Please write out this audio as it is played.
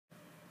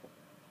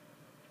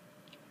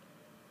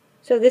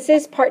So this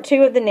is part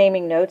 2 of the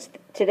naming notes.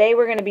 Today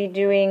we're going to be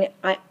doing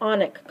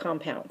ionic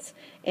compounds.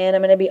 And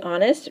I'm going to be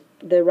honest,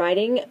 the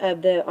writing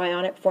of the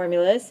ionic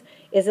formulas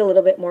is a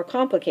little bit more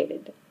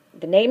complicated.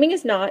 The naming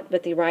is not,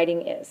 but the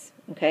writing is.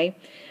 Okay.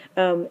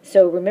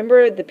 So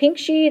remember the pink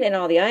sheet and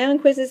all the ion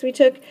quizzes we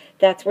took?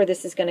 That's where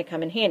this is going to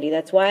come in handy.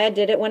 That's why I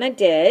did it when I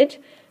did,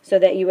 so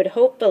that you would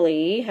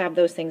hopefully have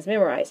those things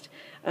memorized.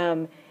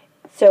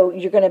 So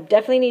you're going to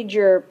definitely need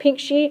your pink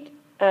sheet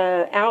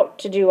out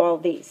to do all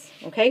these.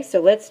 Okay,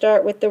 so let's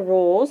start with the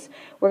rules.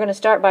 We're going to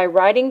start by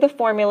writing the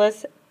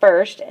formulas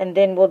first, and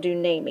then we'll do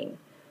naming.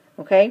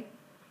 Okay?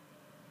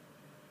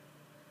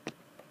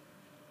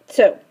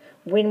 So,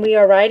 when we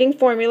are writing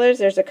formulas,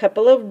 there's a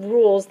couple of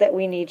rules that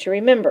we need to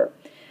remember.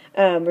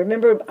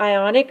 Remember,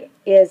 ionic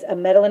is a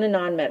metal and a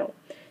nonmetal.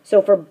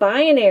 So for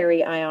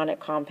binary ionic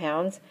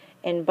compounds,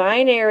 and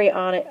binary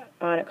ionic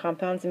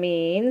compounds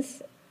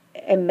means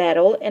a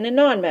metal and a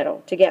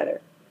nonmetal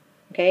together.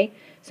 Okay?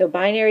 So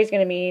binary is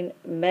going to mean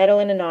metal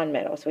and a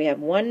nonmetal. So we have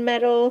one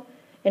metal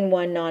and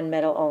one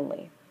nonmetal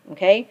only.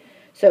 Okay?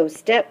 So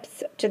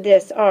steps to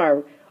this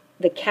are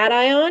the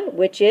cation,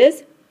 which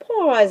is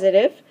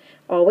positive,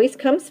 always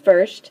comes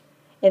first,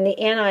 and the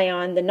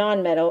anion, the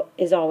nonmetal,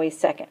 is always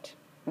second.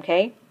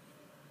 Okay?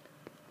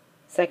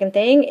 Second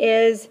thing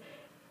is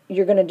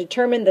you're going to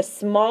determine the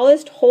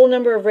smallest whole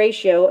number of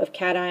ratio of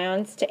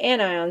cations to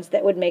anions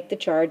that would make the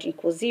charge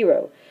equal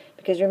 0.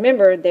 Because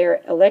remember,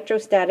 they're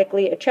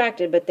electrostatically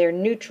attracted, but they're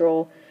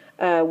neutral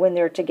when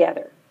they're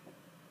together.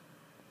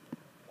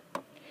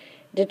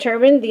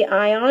 Determine the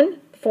ion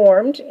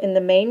formed in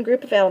the main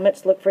group of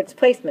elements. Look for its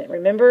placement.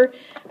 Remember,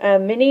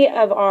 many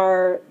of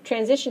our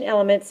transition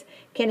elements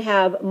can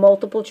have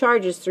multiple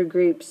charges through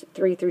groups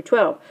 3 through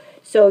 12.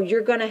 So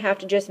you're going to have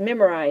to just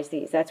memorize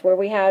these. That's where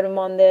we had them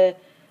on the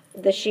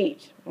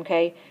sheet.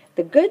 Okay.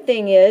 The good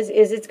thing is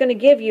it's going to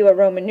give you a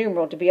Roman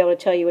numeral to be able to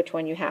tell you which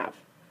one you have.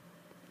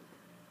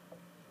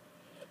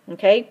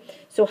 Okay,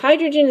 so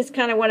hydrogen is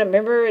kind of one,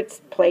 remember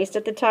it's placed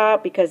at the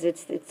top because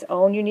it's its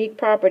own unique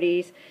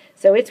properties.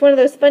 So it's one of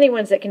those funny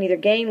ones that can either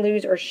gain,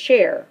 lose, or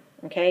share,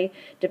 okay,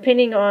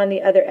 depending on the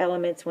other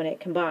elements when it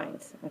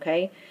combines,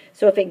 okay.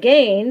 So if it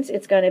gains,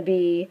 it's going to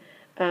be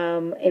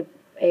a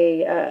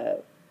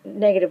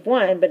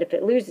 -1, but if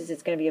it loses,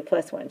 it's going to be a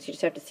 +1. So you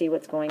just have to see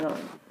what's going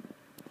on.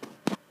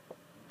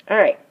 All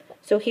right,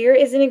 so here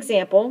is an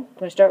example. I'm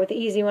going to start with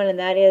the easy one, and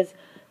that is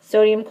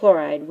sodium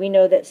chloride. We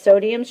know that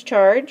sodium's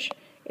charge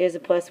is a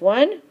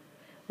 +1.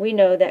 We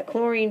know that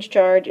chlorine's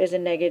charge is a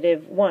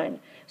 -1.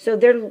 So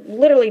they're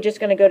literally just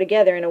going to go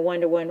together in a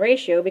 1-to-1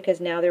 ratio because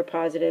now their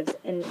positives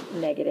and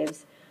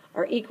negatives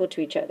are equal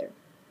to each other.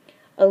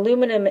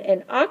 Aluminum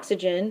and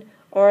oxygen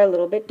are a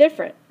little bit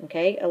different.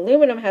 Okay,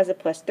 aluminum has a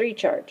 +3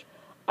 charge.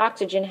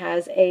 Oxygen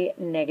has a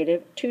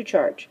 -2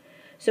 charge.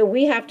 So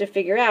we have to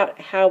figure out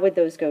how would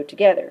those go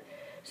together.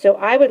 So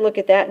I would look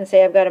at that and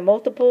say I've got a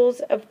multiples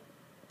of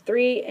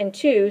 3 and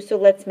 2, so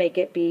let's make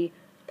it be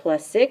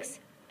 +6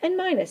 and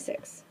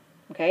 -6,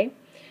 okay?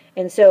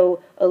 And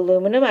so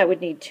aluminum, I would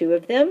need 2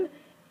 of them,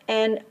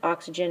 and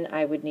oxygen,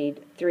 I would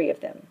need 3 of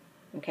them,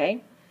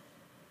 okay?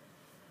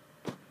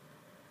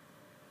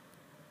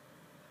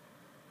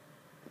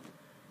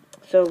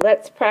 So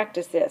let's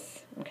practice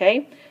this,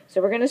 okay? So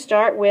we're going to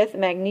start with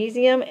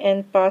magnesium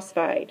and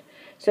phosphide.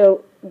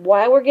 So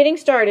while we're getting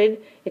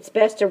started, it's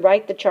best to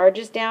write the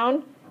charges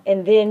down,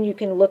 and then you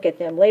can look at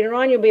them. Later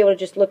on, you'll be able to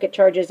just look at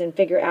charges and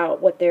figure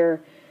out what they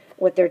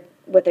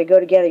go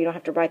together. You don't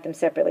have to write them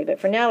separately. But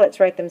for now, let's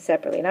write them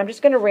separately. And I'm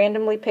just going to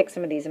randomly pick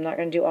some of these. I'm not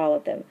going to do all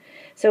of them.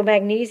 So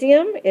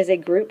magnesium is a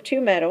group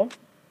 2 metal.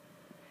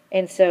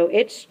 And so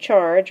its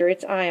charge, or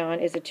its ion,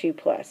 is a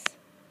 2+.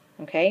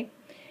 Okay?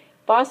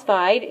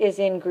 Phosphide is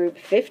in group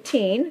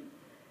 15.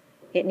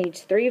 It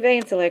needs 3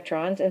 valence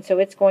electrons. And so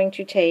it's going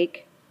to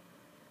take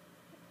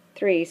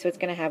 3. So it's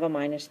going to have a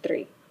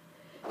 -3.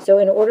 So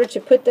in order to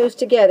put those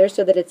together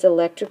so that it's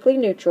electrically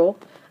neutral,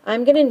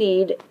 I'm going to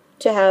need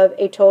to have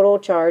a total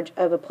charge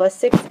of a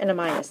 +6 and a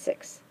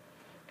 -6.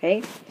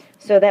 Okay,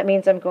 so that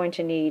means I'm going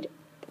to need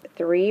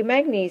 3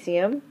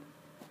 magnesium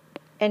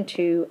and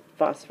 2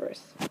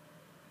 phosphorus.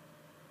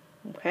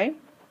 Okay,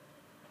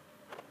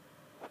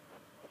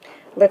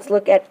 let's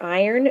look at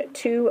iron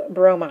 2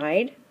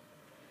 bromide.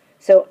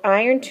 So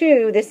iron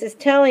 2, this is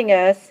telling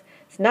us,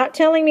 it's not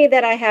telling me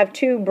that I have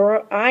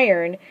 2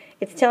 iron,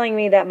 it's telling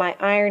me that my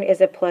iron is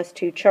a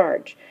 +2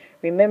 charge.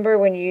 Remember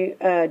when you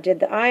did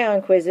the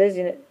ion quizzes,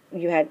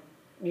 you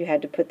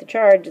had to put the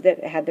charge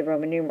that had the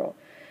Roman numeral.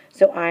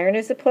 So iron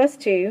is a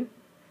 +2,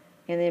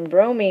 and then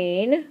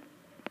bromine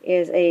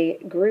is a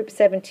group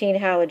 17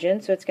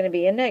 halogen, so it's going to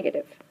be a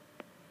negative.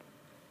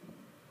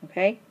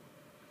 Okay?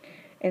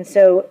 And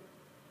so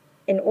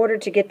in order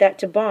to get that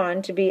to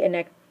bond to be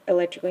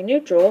electrically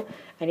neutral,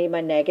 I need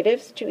my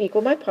negatives to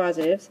equal my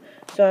positives,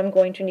 so I'm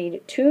going to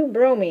need 2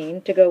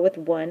 bromine to go with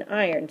 1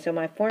 iron. So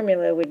my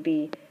formula would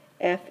be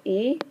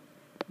FeBr2.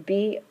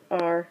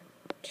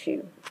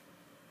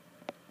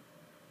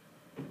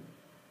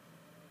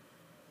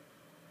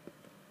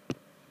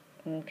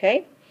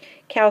 Okay,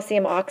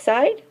 calcium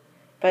oxide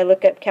If I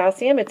look up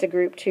calcium, it's a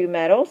group 2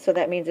 metal, so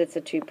that means it's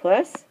a 2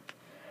 plus.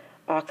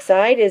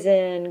 Oxide is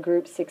in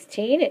group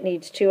 16. It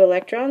needs 2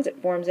 electrons. It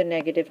forms a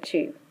negative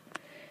 2.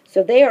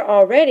 So they are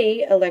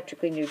already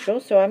electrically neutral,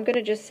 so I'm going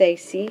to just say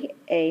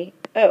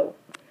CaO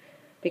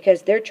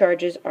because their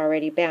charges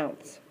already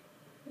bounce.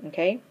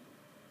 Okay?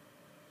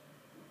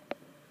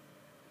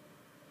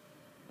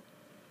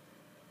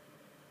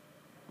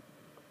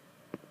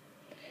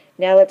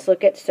 Now let's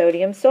look at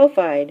sodium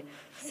sulfide.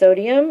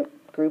 Sodium,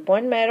 group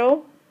 1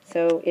 metal,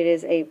 so it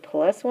is a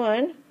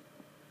 +1.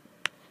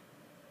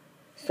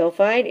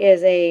 Sulfide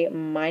is a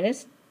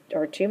minus,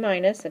 or 2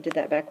 minus. I did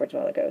that backwards a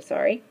while ago,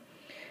 sorry.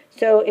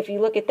 So if you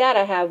look at that,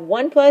 I have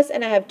 1 plus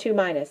and I have 2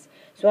 minus.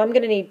 So I'm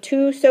going to need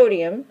 2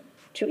 sodium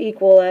to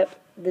equal up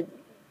the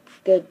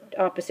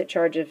opposite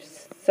charge of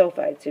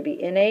sulfide. So it would be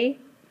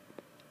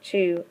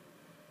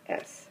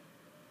Na2S.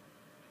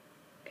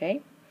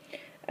 Okay?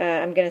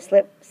 I'm going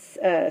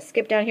to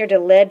skip down here to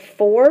lead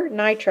 4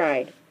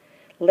 nitride.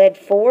 Lead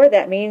 4,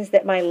 that means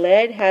that my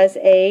lead has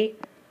a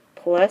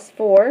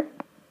 +4.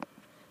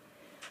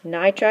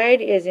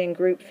 Nitride is in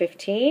group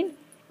 15.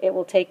 It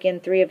will take in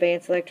 3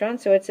 valence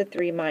electrons, so it's a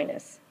 3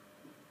 minus.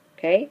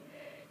 Okay?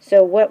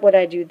 So what would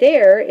I do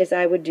there is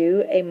I would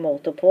do a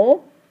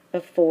multiple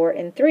of 4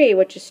 and 3,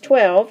 which is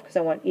 12, because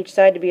I want each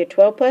side to be a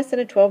 12 plus and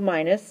a 12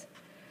 minus.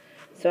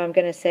 So I'm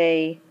going to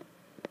say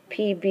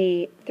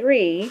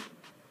Pb3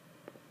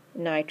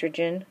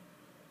 nitrogen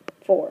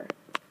 4.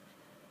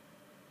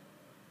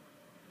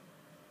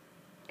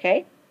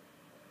 Okay?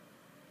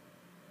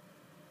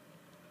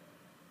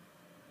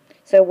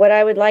 So what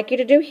I would like you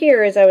to do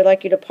here is I would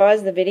like you to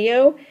pause the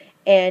video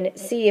and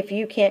see if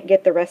you can't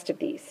get the rest of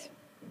these.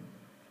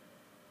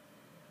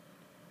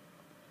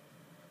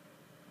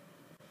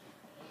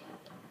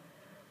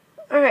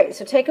 Alright,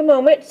 so take a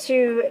moment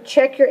to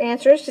check your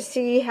answers to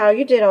see how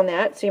you did on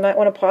that. So you might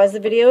want to pause the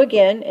video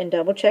again and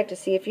double check to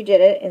see if you did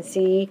it and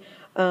see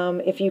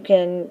if you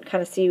can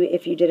kind of see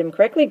if you did them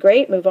correctly.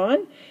 Great, move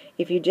on.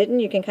 If you didn't,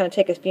 you can kind of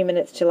take a few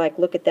minutes to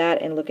look at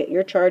that and look at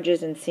your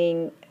charges and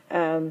seeing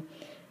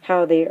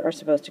how they are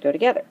supposed to go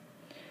together.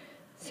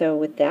 So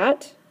with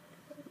that,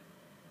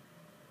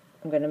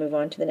 I'm going to move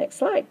on to the next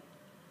slide.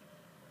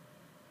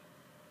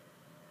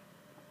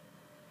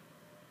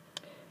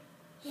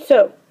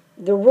 So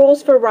the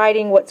rules for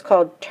writing what's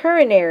called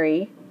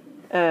ternary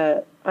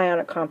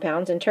ionic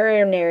compounds, and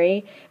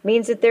ternary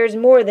means that there's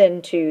more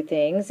than 2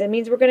 things. It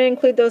means we're going to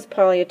include those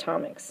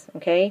polyatomics,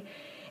 okay?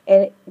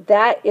 And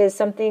that is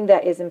something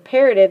that is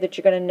imperative that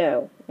you're going to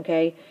know,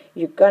 okay?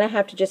 You're going to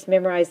have to just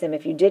memorize them.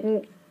 If you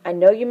didn't, I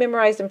know you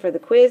memorized them for the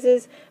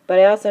quizzes, but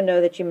I also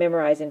know that you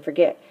memorize and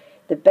forget.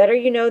 The better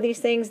you know these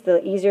things,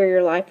 the easier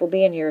your life will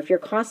be in here. If you're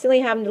constantly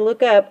having to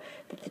look up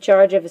that the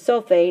charge of a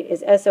sulfate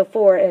is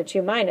SO4 and a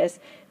 2 minus,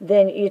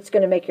 then it's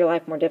going to make your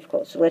life more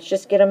difficult. So let's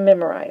just get them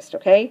memorized,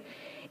 okay?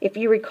 If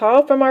you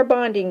recall from our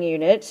bonding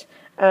unit,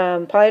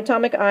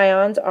 polyatomic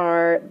ions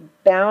are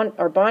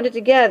bonded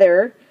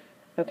together,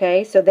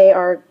 okay? So they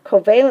are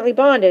covalently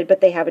bonded,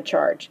 but they have a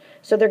charge.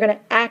 So they're going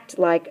to act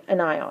like an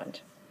ion.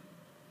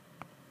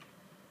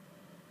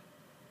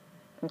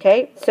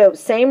 Okay, so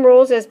same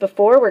rules as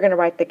before. We're going to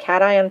write the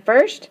cation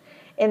first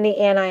and the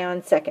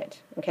anion second.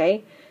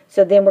 Okay,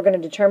 so then we're going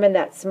to determine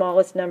that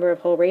smallest number of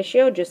hole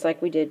ratio just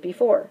like we did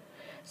before.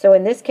 So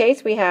in this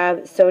case, we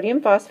have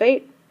sodium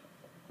phosphate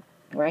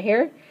right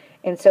here.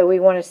 And so we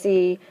want to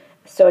see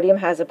sodium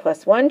has a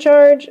 +1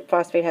 charge,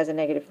 phosphate has a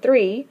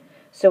 -3.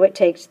 So it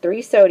takes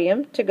 3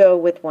 sodium to go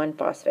with 1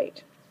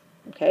 phosphate.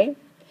 Okay,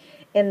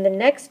 and the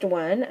next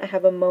one, I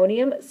have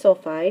ammonium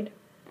sulfide.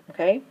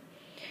 Okay.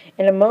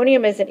 And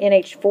ammonium is an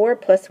NH4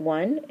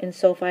 +1, and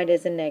sulfide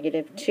is a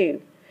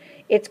 -2.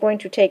 It's going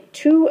to take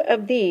 2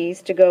 of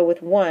these to go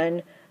with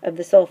 1 of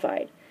the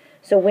sulfide.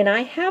 So when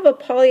I have a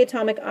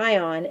polyatomic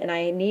ion and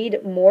I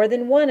need more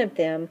than 1 of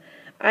them,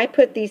 I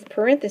put these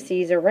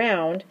parentheses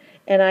around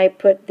and I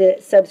put the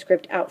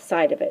subscript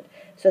outside of it.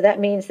 So that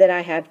means that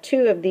I have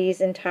 2 of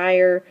these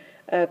entire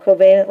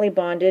covalently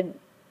bonded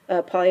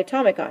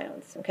polyatomic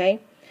ions. Okay.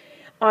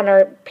 On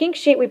our pink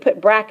sheet we put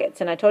brackets,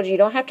 and I told you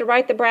don't have to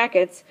write the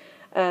brackets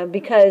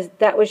because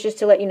that was just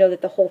to let you know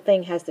that the whole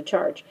thing has the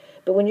charge.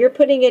 But when you're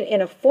putting it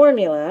in a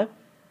formula,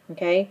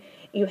 okay,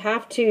 you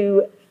have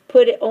to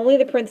put it only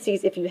the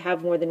parentheses if you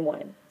have more than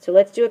 1. So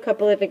let's do a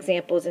couple of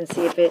examples and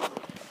see if it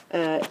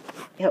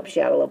helps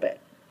you out a little bit.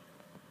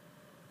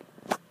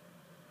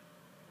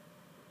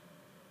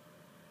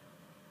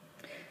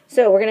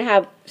 So we're going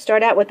to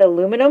start out with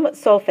aluminum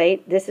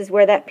sulfate. This is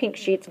where that pink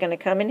sheet's going to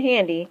come in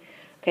handy.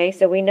 Okay,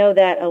 so we know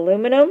that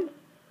aluminum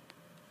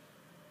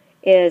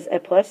is a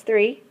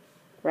 +3,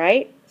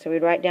 right? So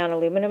we'd write down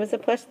aluminum as a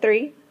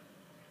 +3.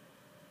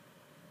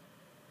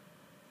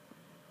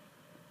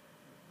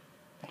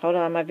 Hold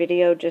on, my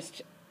video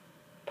just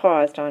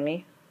paused on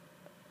me.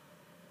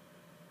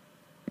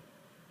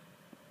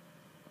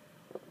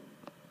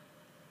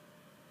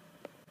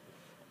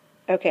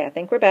 Okay, I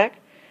think we're back.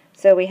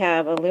 So we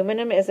have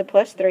aluminum is a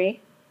 +3.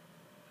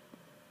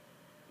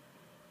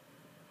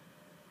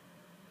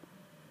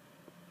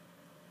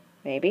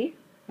 Maybe.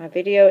 My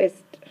video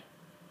is...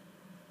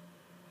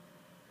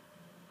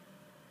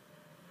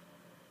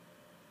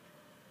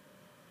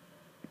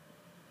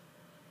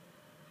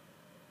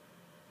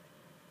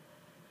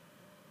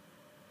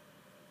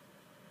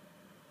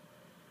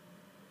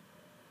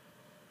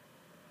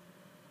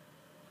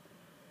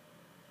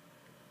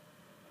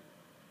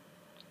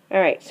 All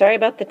right, sorry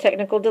about the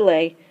technical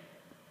delay.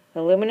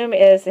 Aluminum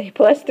is a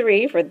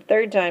 +3 for the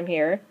third time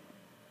here.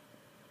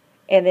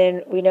 And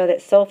then we know that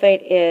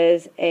sulfate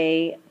is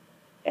a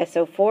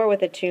SO4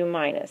 with a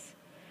 2-.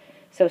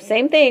 So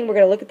same thing, we're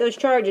going to look at those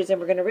charges and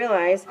we're going to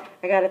realize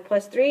I got a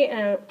 +3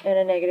 and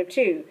a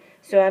 -2.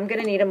 So I'm going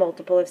to need a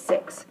multiple of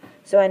 6.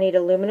 So I need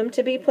aluminum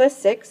to be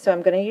 +6, so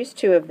I'm going to use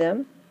 2 of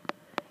them.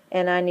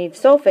 And I need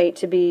sulfate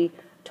to be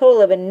a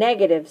total of a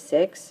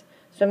 -6,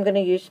 so I'm going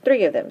to use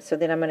 3 of them. So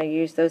then I'm going to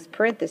use those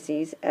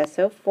parentheses,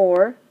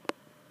 SO4,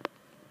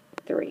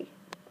 3.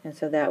 And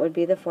so that would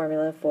be the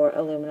formula for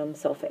aluminum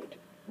sulfate.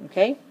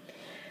 Okay?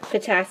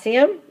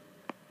 Potassium,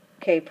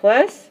 K+.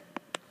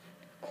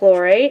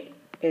 Chlorate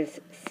is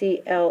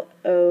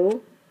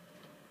ClO3-.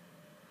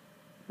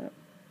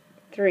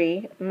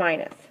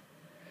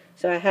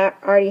 So I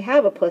already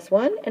have a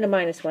 +1 and a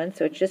 -1,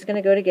 so it's just going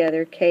to go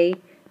together,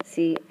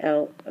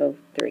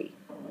 KClO3.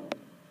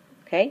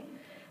 Okay?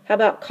 How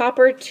about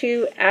copper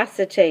 2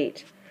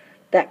 acetate?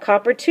 That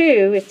copper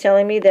 2 is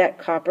telling me that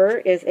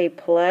copper is a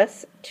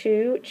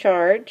 +2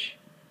 charge.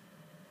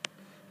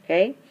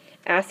 Okay?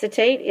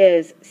 Acetate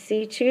is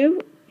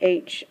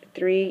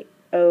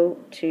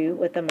C2H3O2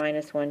 with a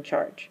 -1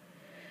 charge.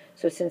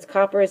 So since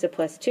copper is a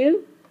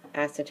 +2,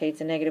 acetate's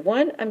a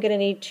 -1, I'm going to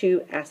need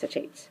 2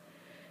 acetates.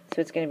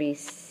 So it's going to be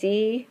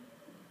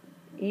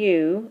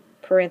Cu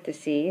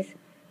parentheses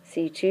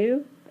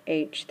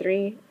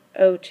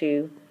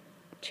C2H3O2,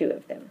 2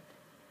 of them.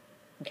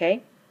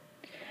 Okay?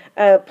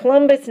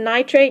 Plumbous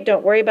nitrate,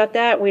 don't worry about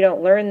that. We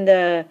don't learn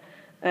the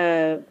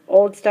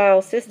old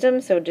style system,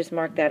 so just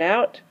mark that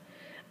out.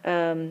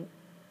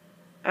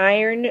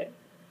 Iron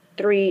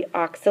 3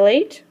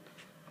 oxalate.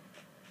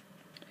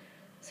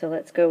 So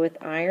let's go with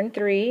iron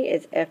 3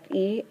 is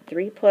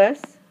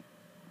Fe3+.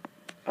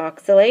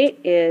 Oxalate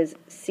is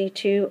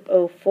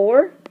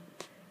C2O4,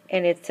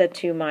 and it's a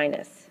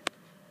 2-.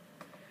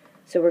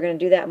 So we're going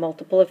to do that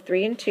multiple of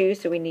 3 and 2,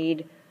 so we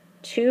need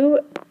 2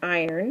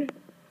 iron,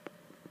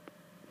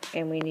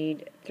 and we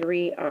need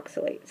 3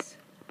 oxalates.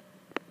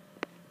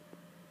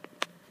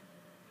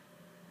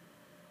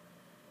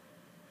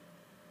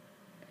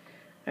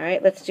 All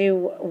right, let's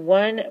do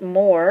one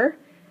more.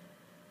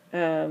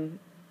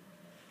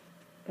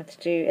 Let's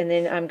do, and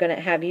then I'm going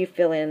to have you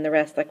fill in the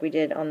rest like we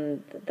did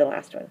on the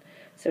last one.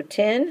 So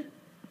 10,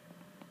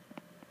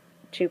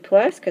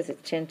 2+, because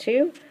it's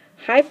 10(2).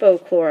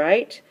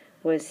 Hypochlorite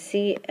was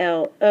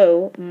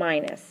ClO-.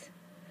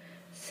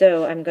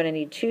 So I'm going to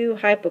need 2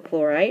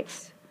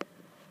 hypochlorites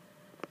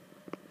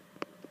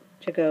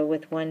to go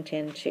with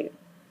 110(2).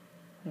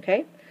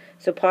 Okay?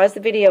 So pause the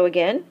video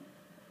again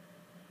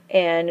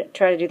and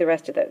try to do the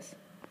rest of those.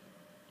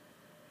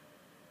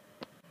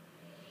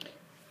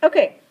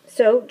 Okay,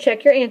 so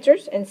check your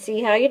answers and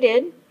see how you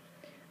did.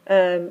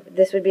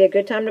 This would be a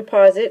good time to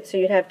pause it so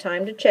you'd have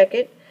time to check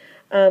it.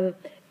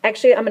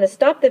 Actually, I'm going to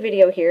stop the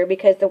video here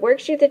because the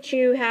worksheet that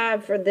you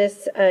have for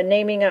this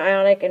naming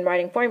ionic and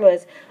writing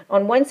formulas,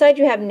 on one side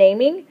you have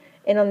naming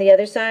and on the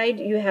other side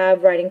you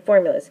have writing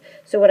formulas.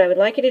 So what I would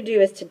like you to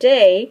do is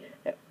today,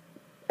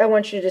 I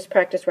want you to just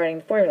practice writing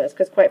the formulas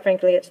because quite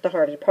frankly it's the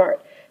hardest part.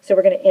 So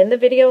we're going to end the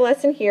video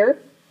lesson here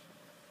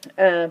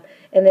and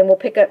then we'll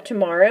pick up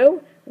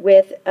tomorrow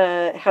with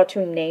how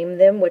to name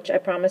them, which I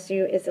promise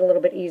you is a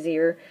little bit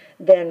easier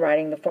than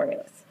writing the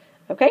formulas.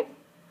 Okay?